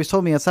father always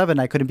told me at 7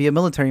 I couldn't be a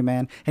military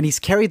man, and he's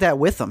carried that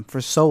with him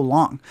for so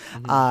long.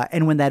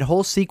 And when that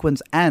whole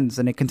sequence ends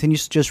and it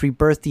continues to just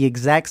rebirth the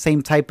exact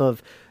same type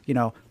of,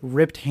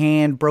 ripped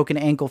hand, broken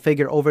ankle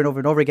figure over and over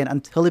and over again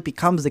until it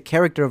becomes the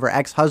character of her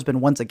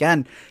ex-husband once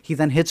again. He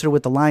then hits her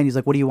with the line. He's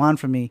like, "What do you want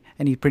from me?"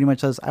 And he pretty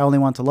much says, "I only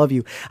want to love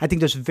you." I think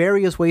there's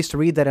various ways to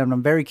read that, and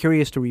I'm very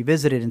curious to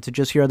revisit it and to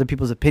just hear other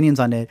people's opinions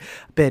on it.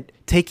 But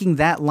taking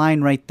that line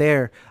right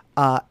there,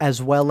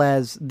 as well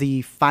as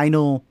the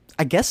final,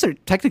 I guess there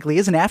technically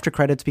is an after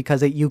credits,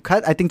 because you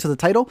cut, I think, to the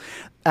title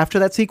after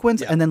that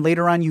sequence, and then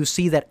later on you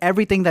see that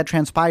everything that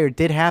transpired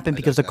did happen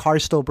because the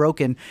car's still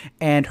broken,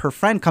 and her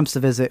friend comes to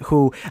visit,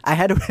 who I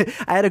had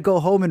to go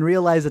home and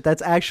realize that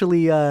that's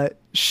actually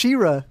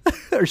Shira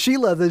or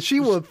Sheila, the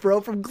She-Wolf,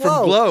 bro, from Glow.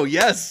 From Glow,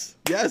 yes.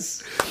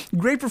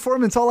 Great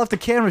performance all off the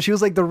camera. She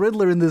was like the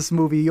Riddler in this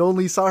movie. You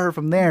only saw her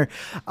from there.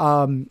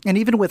 And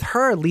even with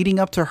her, leading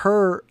up to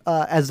her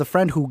as the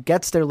friend who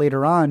gets there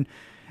later on,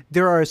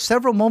 there are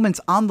several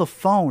moments on the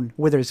phone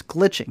where there's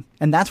glitching.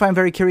 And that's why I'm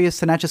very curious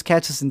to not just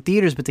catch this in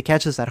theaters, but to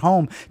catch this at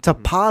home, to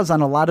pause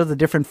on a lot of the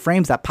different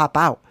frames that pop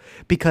out.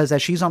 Because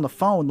as she's on the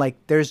phone, like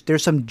there's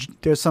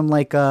some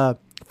like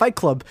Fight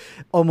Club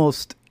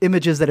almost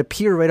images that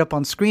appear right up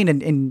on screen.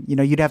 And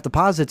you'd have to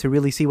pause it to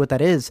really see what that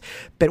is.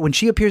 But when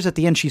she appears at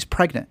the end, she's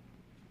pregnant.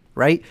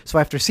 Right? So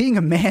after seeing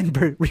a man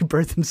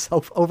rebirth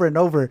himself over and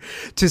over,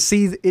 to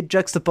see it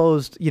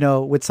juxtaposed,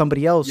 with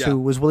somebody else who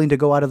was willing to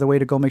go out of their way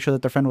to go make sure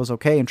that their friend was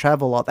okay and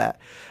travel, all that.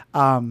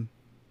 I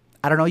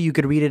don't know. You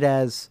could read it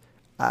as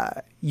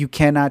you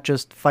cannot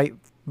just fight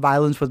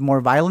violence with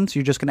more violence.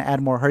 You're just going to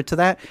add more hurt to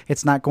that.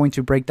 It's not going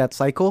to break that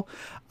cycle.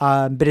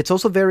 But it's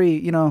also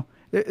very,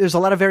 there's a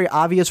lot of very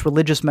obvious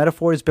religious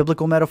metaphors,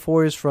 biblical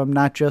metaphors from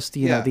not just,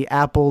 the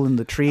apple and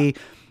the tree,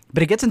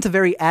 but it gets into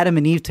very Adam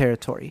and Eve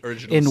territory.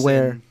 Original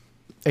sin.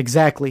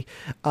 Exactly.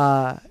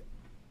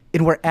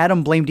 In where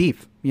Adam blamed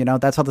Eve.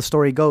 That's how the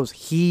story goes.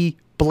 He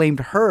blamed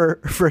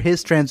her for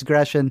his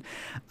transgression.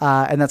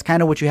 And that's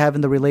kind of what you have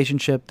in the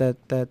relationship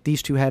that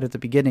these two had at the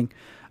beginning.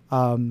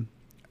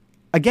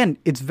 Again,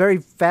 it's very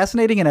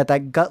fascinating. And at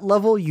that gut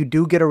level, you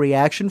do get a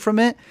reaction from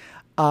it.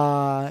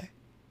 I'm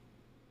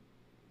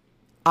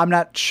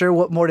not sure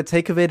what more to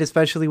take of it,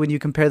 especially when you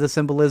compare the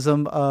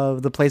symbolism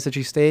of the place that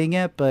she's staying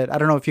at. But I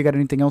don't know if you got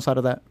anything else out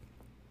of that,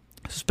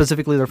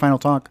 specifically their final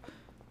talk.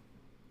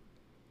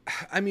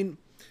 I mean,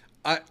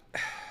 I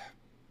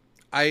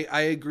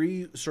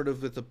agree sort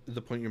of with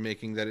the point you're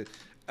making, that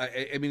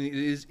I mean, it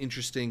is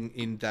interesting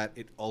in that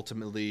it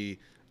ultimately,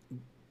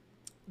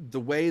 the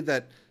way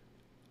that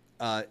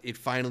it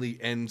finally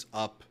ends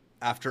up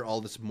after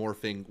all this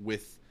morphing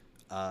with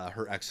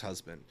her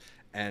ex-husband,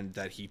 and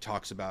that he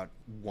talks about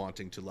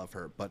wanting to love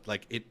her, but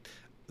like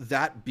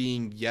that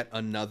being yet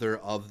another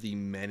of the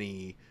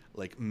many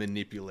like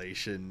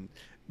manipulations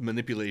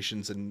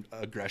and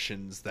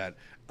aggressions that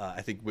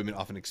I think women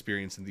often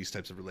experience in these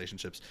types of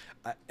relationships.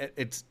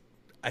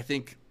 I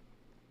think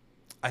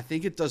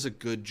it does a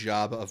good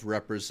job of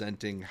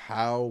representing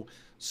how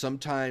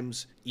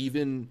sometimes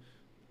even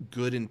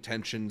good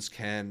intentions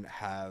can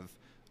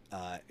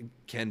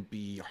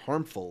be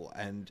harmful,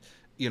 and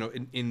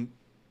in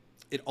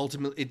it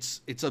ultimately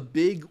it's a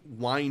big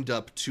wind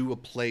up to a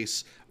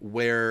place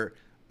where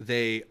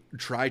they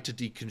try to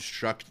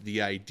deconstruct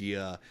the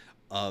idea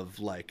of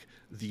like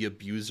the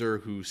abuser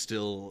who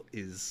still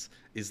is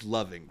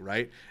loving,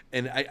 right?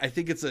 And I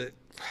think it's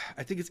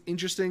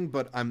interesting,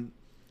 but I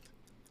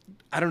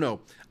don't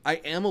know. I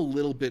am a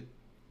little bit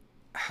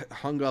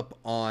hung up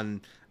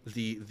on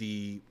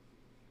the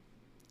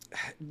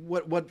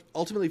what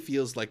ultimately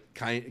feels like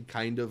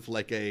kind of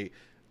like a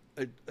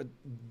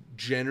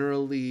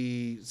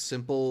generally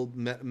simple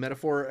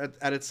metaphor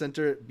at its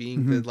center,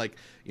 being that like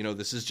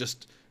this is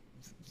just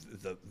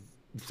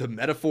the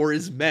metaphor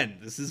is men.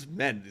 This is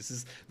men. This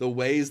is the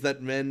ways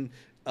that men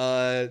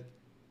the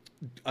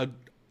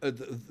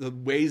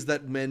ways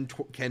that men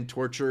can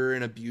torture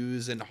and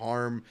abuse and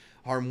harm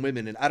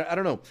women. And I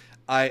don't know.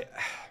 I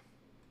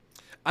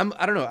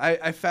don't know.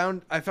 I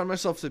found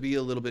myself to be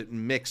a little bit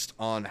mixed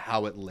on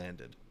how it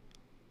landed.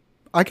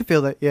 I can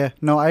feel that. Yeah,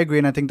 no, I agree.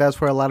 And I think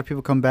that's where a lot of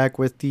people come back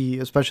with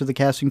especially the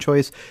casting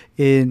choice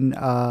in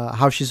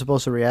how she's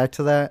supposed to react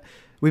to that.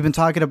 We've been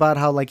talking about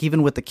how, like,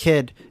 even with the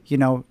kid,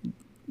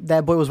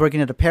 that boy was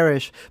working at a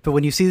parish, but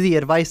when you see the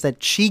advice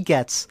that she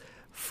gets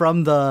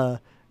from the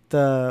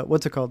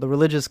what's it called, the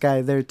religious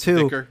guy there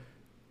too, Vicar.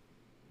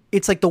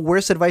 It's like the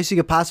worst advice you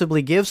could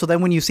possibly give. So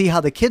then when you see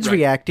how the kid's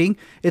reacting,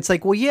 it's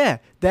like, well, yeah,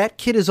 that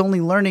kid is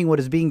only learning what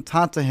is being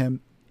taught to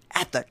him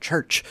at the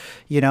church,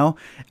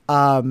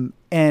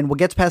 and what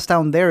gets passed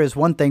down there is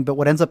one thing, but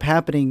what ends up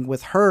happening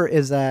with her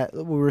is that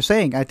we were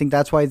saying, I think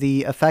that's why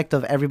the effect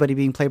of everybody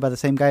being played by the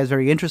same guy is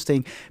very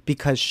interesting,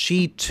 because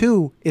she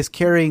too is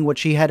carrying what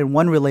she had in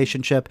one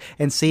relationship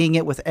and seeing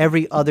it with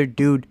every other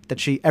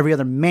every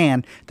other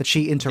man that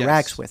she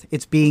interacts with.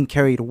 It's being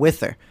carried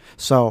with her.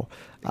 So,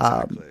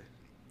 exactly.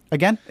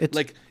 Again, it's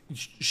like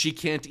she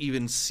can't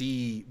even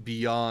see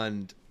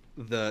beyond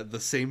the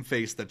same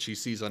face that she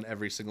sees on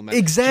every single man.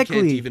 Exactly.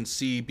 She can't even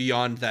see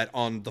beyond that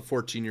on the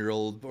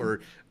 14-year-old or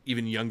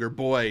even younger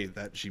boy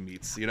that she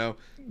meets,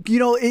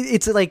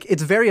 it's like,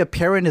 it's very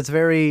apparent. It's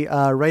very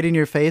right in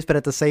your face. But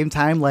at the same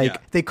time,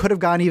 they could have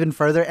gone even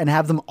further and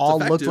have them all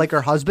look like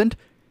her husband.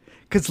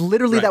 Because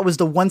literally that was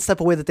the one step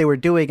away that they were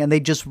doing. And they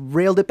just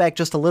railed it back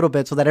just a little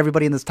bit so that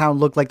everybody in this town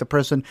looked like the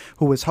person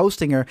who was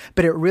hosting her.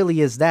 But it really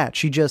is that.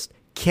 She just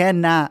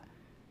cannot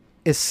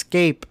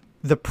escape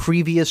the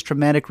previous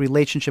traumatic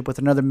relationship with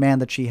another man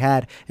that she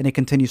had, and it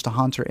continues to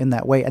haunt her in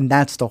that way. And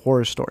that's the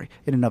horror story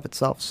in and of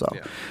itself. So,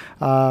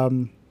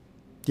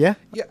 yeah.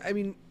 I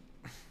mean,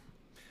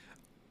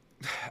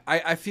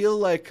 I feel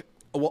like,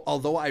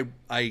 although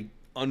I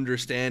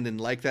understand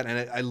and like that,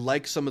 and I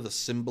like some of the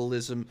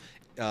symbolism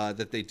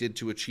that they did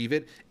to achieve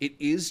it, it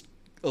is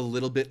a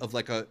little bit of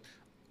like a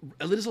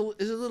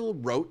little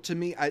rote to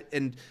me.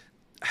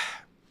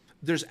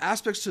 There's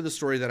aspects to the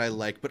story that I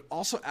like, but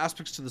also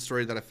aspects to the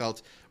story that I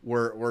felt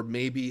were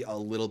maybe a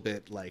little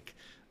bit like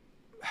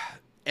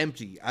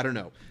empty. I don't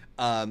know.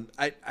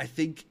 I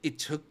think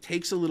it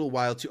takes a little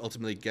while to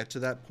ultimately get to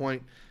that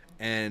point,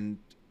 and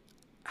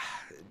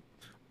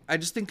I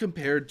just think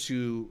compared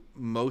to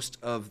most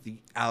of the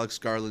Alex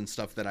Garland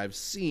stuff that I've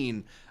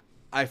seen,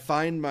 I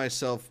find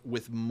myself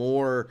with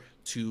more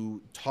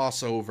to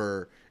toss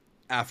over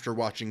after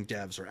watching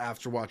Devs or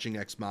after watching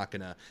Ex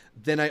Machina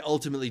than I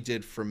ultimately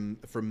did from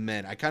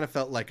Men. I kind of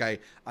felt like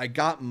I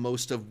got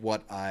most of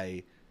what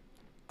I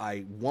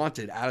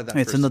wanted out of that.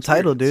 It's in the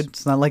title, dude.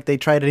 It's not like they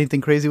tried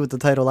anything crazy with the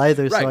title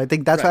either. So I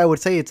think that's why I would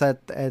say it's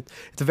a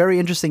very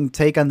interesting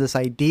take on this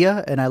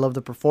idea, and I love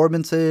the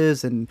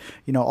performances and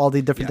all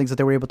the different things that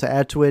they were able to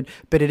add to it.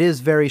 But it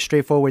is very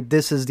straightforward.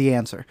 This is the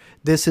answer.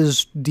 This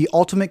is the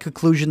ultimate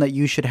conclusion that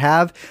you should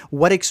have.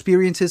 What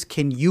experiences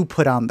can you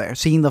put on there?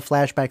 Seeing the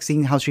flashback,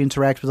 seeing how she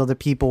interacts with other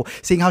people,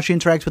 seeing how she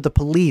interacts with the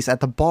police at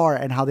the bar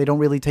and how they don't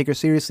really take her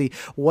seriously.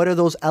 What are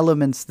those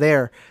elements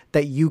there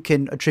that you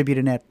can attribute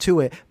and add to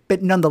it?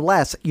 But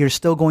nonetheless, you're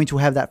still going to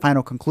have that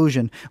final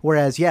conclusion.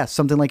 Whereas, yes,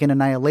 something like an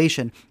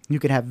Annihilation, you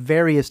could have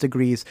various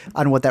degrees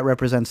on what that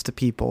represents to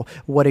people,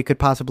 what it could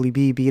possibly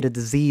be it a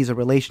disease, a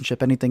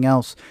relationship, anything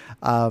else.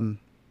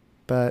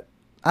 But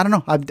I don't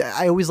know.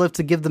 I always love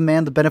to give the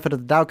man the benefit of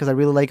the doubt because I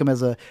really like him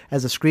as a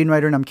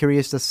screenwriter, and I'm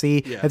curious to see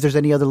if there's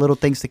any other little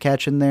things to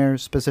catch in there,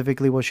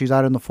 specifically while she's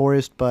out in the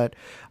forest. But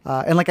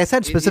and like I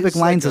said, specific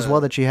lines as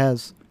well that she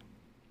has.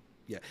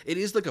 Yeah, it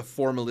is like a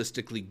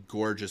formalistically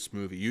gorgeous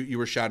movie. You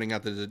were shouting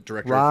out the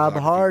director Rob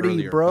Hardy,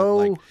 earlier,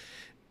 bro.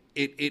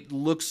 it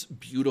looks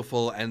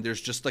beautiful, and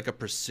there's just like a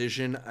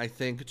precision, I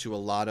think, to a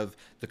lot of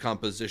the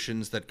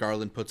compositions that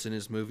Garland puts in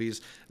his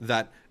movies,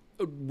 that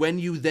when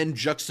you then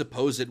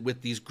juxtapose it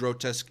with these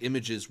grotesque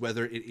images,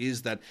 whether it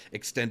is that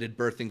extended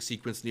birthing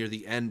sequence near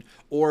the end,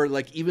 or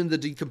like even the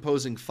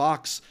decomposing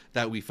fox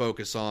that we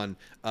focus on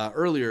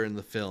earlier in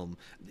the film,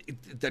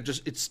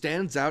 it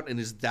stands out and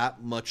is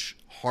that much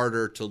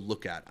harder to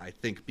look at, I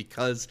think,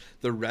 because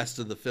the rest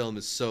of the film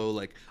is so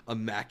like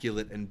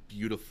immaculate and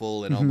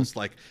beautiful and almost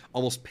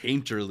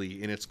painterly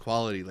in its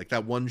quality. Like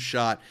that one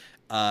shot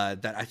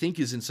that I think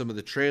is in some of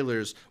the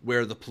trailers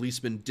where the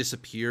policeman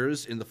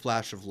disappears in the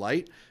flash of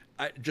light.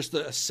 Just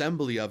the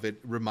assembly of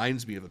it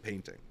reminds me of a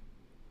painting.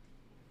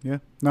 Yeah.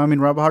 No, I mean,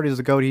 Robert Hardy is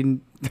a goat.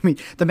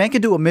 The man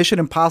could do a Mission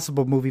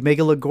Impossible movie, make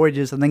it look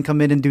gorgeous, and then come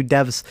in and do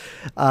Devs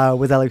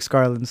with Alex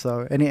Garland.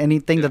 So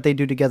anything that they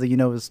do together,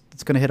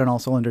 it's going to hit on all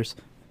cylinders.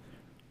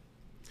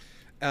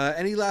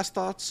 Any last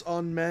thoughts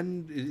on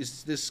Men?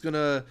 Is this going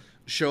to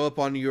show up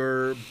on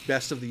your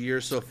best of the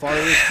year so far,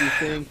 do you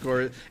think?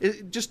 Or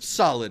just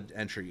solid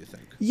entry, you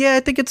think? Yeah,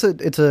 I think it's a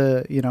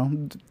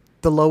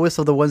the lowest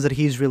of the ones that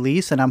he's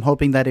released, and I'm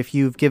hoping that if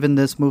you've given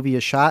this movie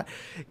a shot,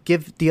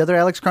 give the other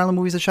Alex Garland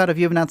movies a shot. If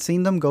you have not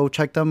seen them, go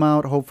check them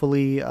out.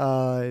 Hopefully,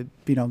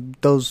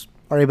 those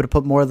are able to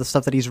put more of the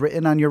stuff that he's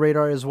written on your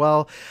radar as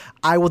well.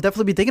 I will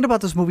definitely be thinking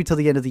about this movie till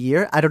the end of the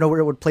year. I don't know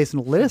where it would place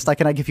in the list. I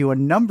cannot give you a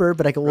number,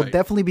 but will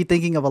definitely be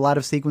thinking of a lot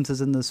of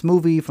sequences in this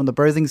movie, from the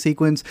birthing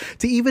sequence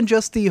to even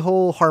just the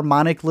whole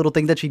harmonic little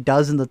thing that she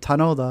does in the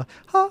tunnel, the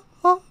ha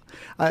ha.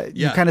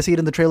 You kind of see it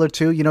in the trailer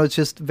too. It's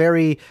just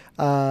very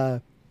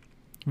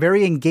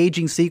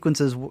engaging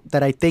sequences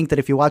that I think that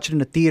if you watch it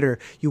in a theater,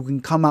 you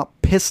can come out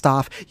pissed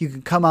off, you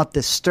can come out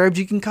disturbed,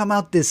 you can come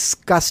out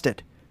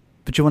disgusted,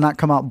 but you will not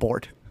come out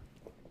bored.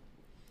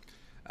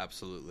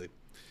 Absolutely.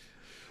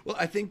 Well,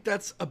 I think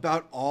that's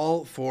about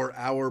all for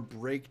our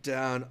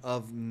breakdown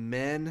of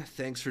Men.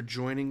 Thanks for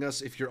joining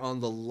us. If you're on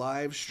the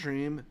live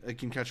stream, you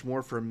can catch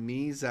more from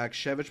me, Zach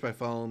Shevich, by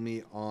following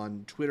me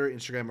on Twitter,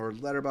 Instagram, or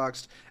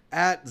Letterboxd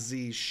at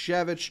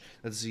ZShevich.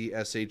 That's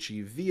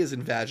ZSHEV as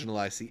in vaginal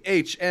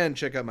ICH. And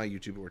check out my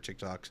YouTube or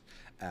TikToks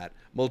at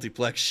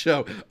Multiplex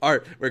Show.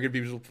 Art, where can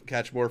people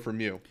catch more from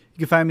you? You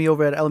can find me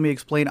over at LME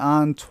Explain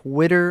on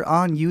Twitter,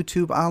 on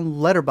YouTube, on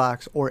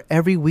Letterboxd, or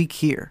every week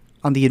here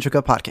on the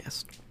Intercut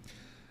Podcast.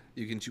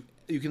 You can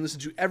listen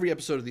to every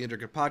episode of the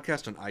Intercut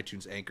Podcast on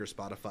iTunes, Anchor,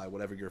 Spotify,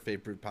 whatever your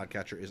favorite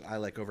podcatcher is. I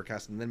like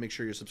Overcast, and then make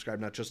sure you're subscribed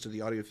not just to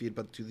the audio feed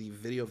but to the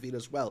video feed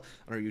as well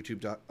on our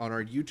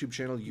YouTube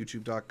channel,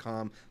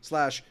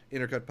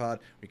 youtube.com/IntercutPod, where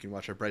you can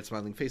watch our bright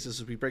smiling faces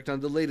as we break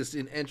down the latest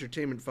in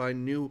entertainment.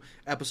 Find new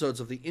episodes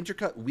of the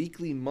Intercut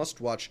Weekly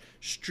Must Watch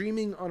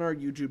streaming on our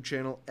YouTube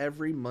channel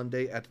every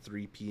Monday at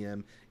 3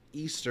 p.m.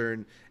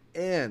 Eastern.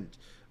 And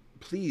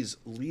please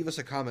leave us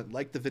a comment,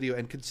 like the video,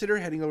 and consider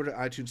heading over to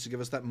iTunes to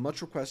give us that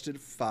much-requested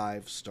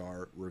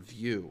 5-star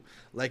review.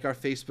 Like our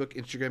Facebook,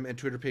 Instagram, and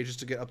Twitter pages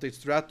to get updates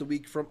throughout the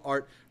week from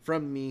Art,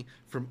 from me,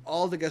 from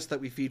all the guests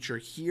that we feature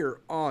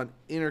here on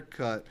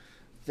Intercut.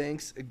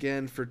 Thanks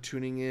again for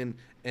tuning in,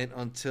 and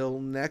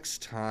until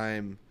next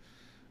time,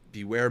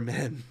 beware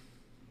men.